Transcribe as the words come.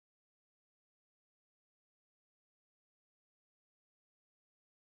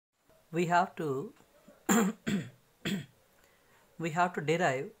we have to we have to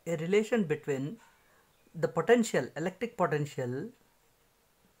derive a relation between the potential, electric potential,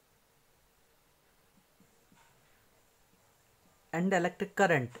 and electric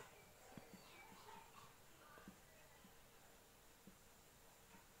current.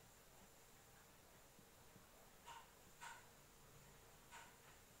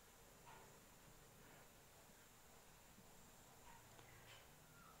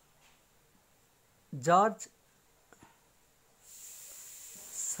 George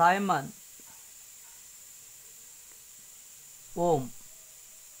Simon Ohm,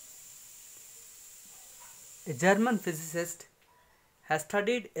 a German physicist, has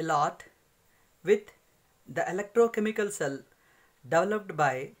studied a lot with the electrochemical cell developed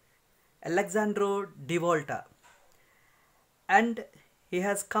by Alessandro di Volta, and he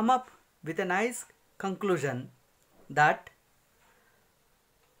has come up with a nice conclusion that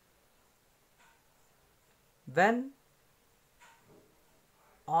when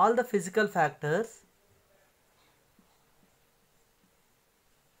all the physical factors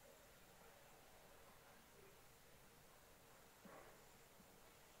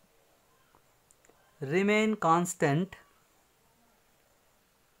remain constant,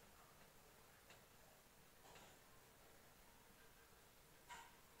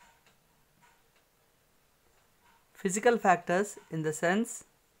 physical factors in the sense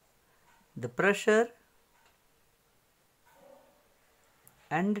the pressure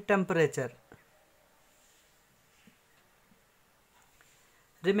and temperature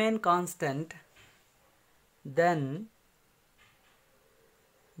remain constant, then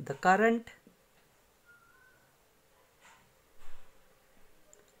the current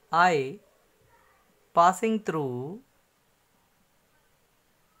I passing through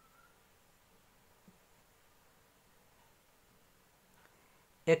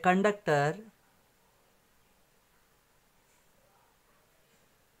a conductor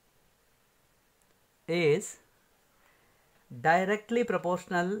is directly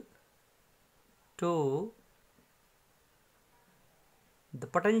proportional to the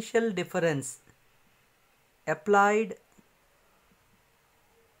potential difference applied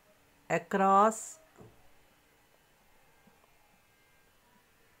across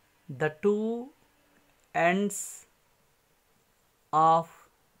the two ends of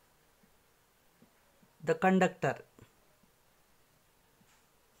the conductor.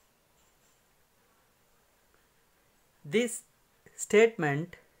 This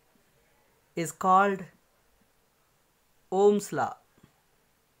statement is called Ohm's law.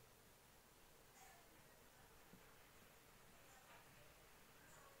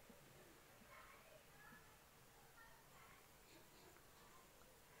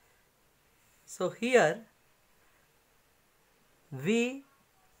 So here V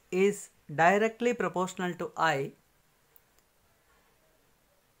is directly proportional to I,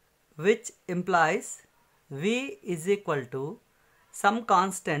 which implies V is equal to some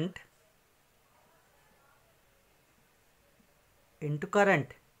constant into current.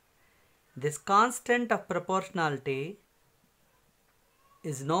 This constant of proportionality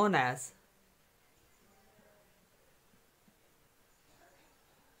is known as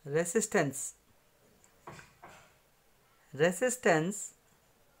resistance. Resistance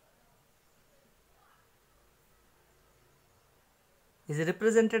is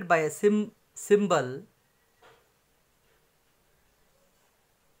represented by a symbol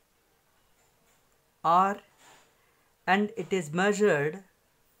R, and it is measured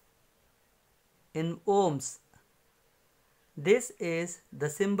in ohms. This is the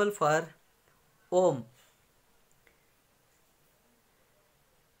symbol for ohm.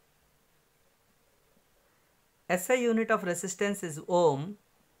 SI unit of resistance is ohm,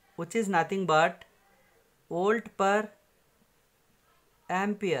 which is nothing but volt per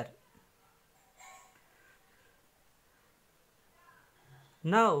ampere.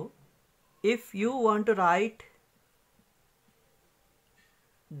 Now, if you want to write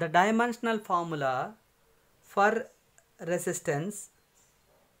the dimensional formula for resistance,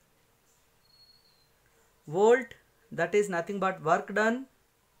 volt, that is nothing but work done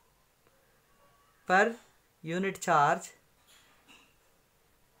per unit charge,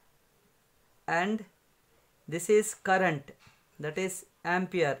 and this is current, that is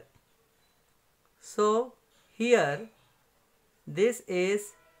ampere. So here this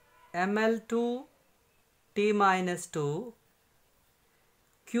is ml2 t minus 2.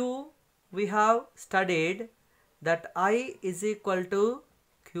 Q we have studied that I is equal to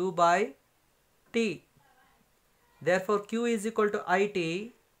Q by T. Therefore Q is equal to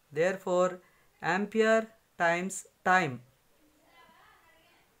IT. Therefore ampere times time.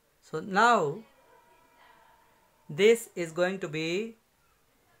 So now this is going to be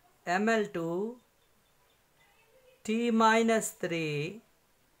ml2 t minus 3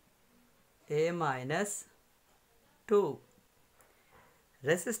 a minus 2.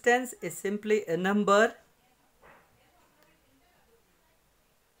 Resistance is simply a number.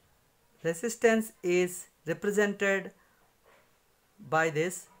 Resistance is represented by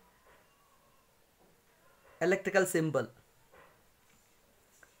this electrical symbol.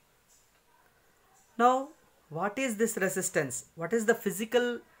 Now, what is this resistance? What is the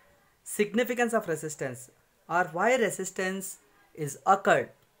physical significance of resistance, or why resistance is occurred?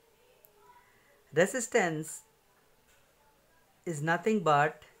 Resistance is nothing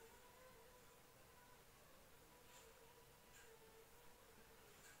but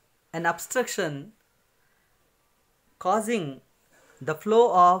an obstruction causing the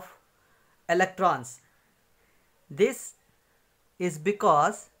flow of electrons. This is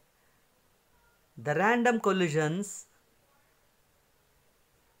because the random collisions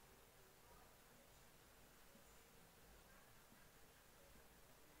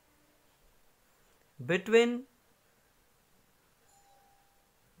between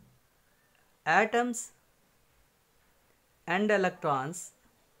atoms and electrons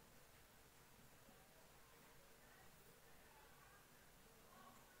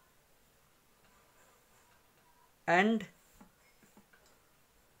and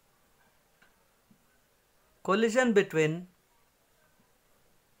collision between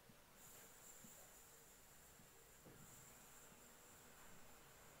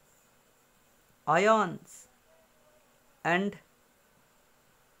ions and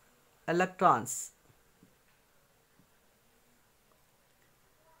electrons.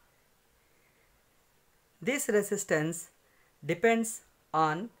 This resistance depends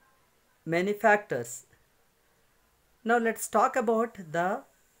on many factors. Now let's talk about the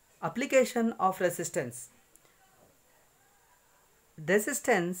application of resistance.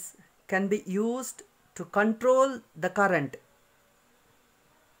 Resistance can be used to control the current.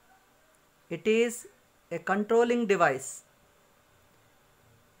 It is a controlling device.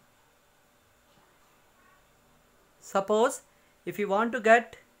 Suppose if you want to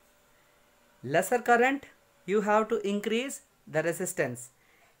get lesser current, you have to increase the resistance.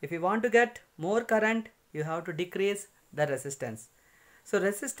 If you want to get more current, you have to decrease the resistance. So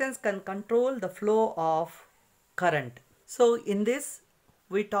resistance can control the flow of current. So in this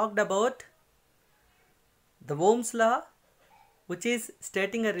we talked about the Ohm's law, which is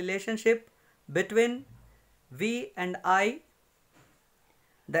stating a relationship between V and I,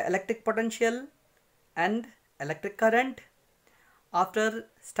 the electric potential and electric current. After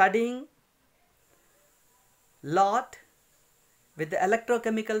studying lot with the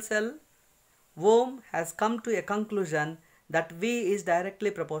electrochemical cell, Ohm has come to a conclusion that V is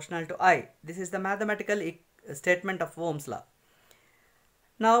directly proportional to I. This is the mathematical statement of Ohm's law.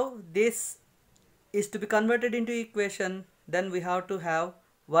 Now this is to be converted into equation, then we have to have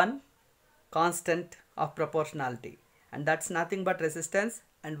one constant of proportionality, and that's nothing but resistance.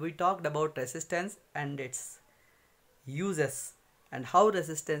 And we talked about resistance and its uses and how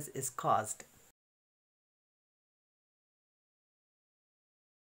resistance is caused.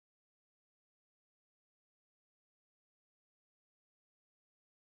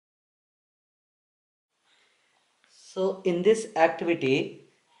 So in this activity,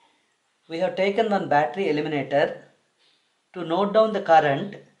 we have taken one battery eliminator to note down the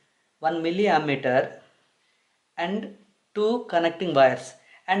current 1 milliammeter and two connecting wires,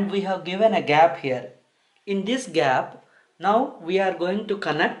 and we have given a gap here. In this gap, now we are going to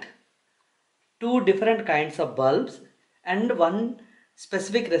connect two different kinds of bulbs and one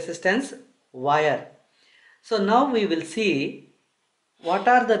specific resistance wire. So now we will see what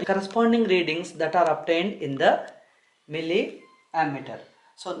are the corresponding readings that are obtained in the milliammeter.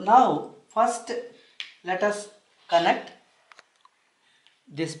 So now first let us connect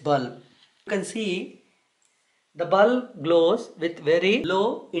this bulb. You can see the bulb glows with very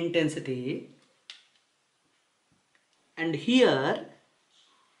low intensity, and here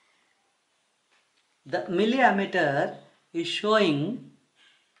the milliammeter is showing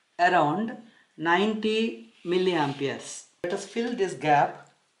around 90 milliamperes. Let us fill this gap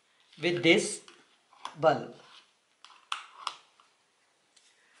with this bulb.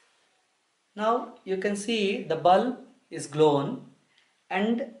 Now you can see the bulb is glown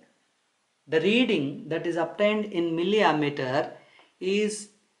and the reading that is obtained in milliammeter is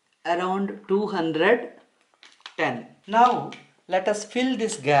around 210. Now let us fill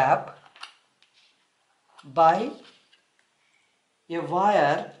this gap by a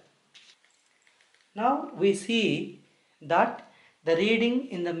wire. Now we see that The reading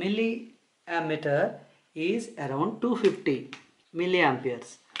in the milliammeter is around 250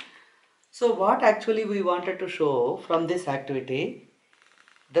 milliamperes. So what actually we wanted to show from this activity,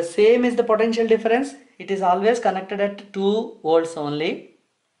 the same is the potential difference. It is always connected at 2 volts only.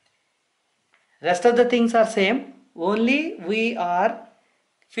 Rest of the things are same. Only we are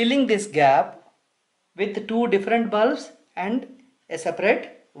filling this gap with 2 different bulbs and a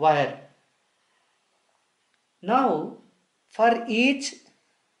separate wire. Now for each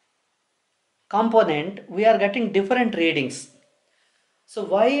component we are getting different readings. So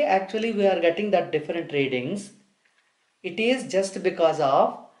why actually we are getting that different readings? It is just because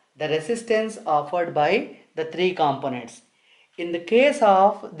of the resistance offered by the 3 components. In the case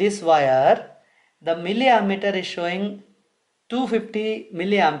of this wire, the milliammeter is showing 250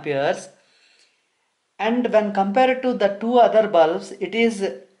 milliamperes, and when compared to the 2 other bulbs it is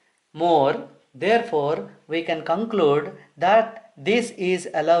more. Therefore we can conclude that this is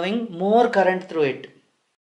allowing more current through it.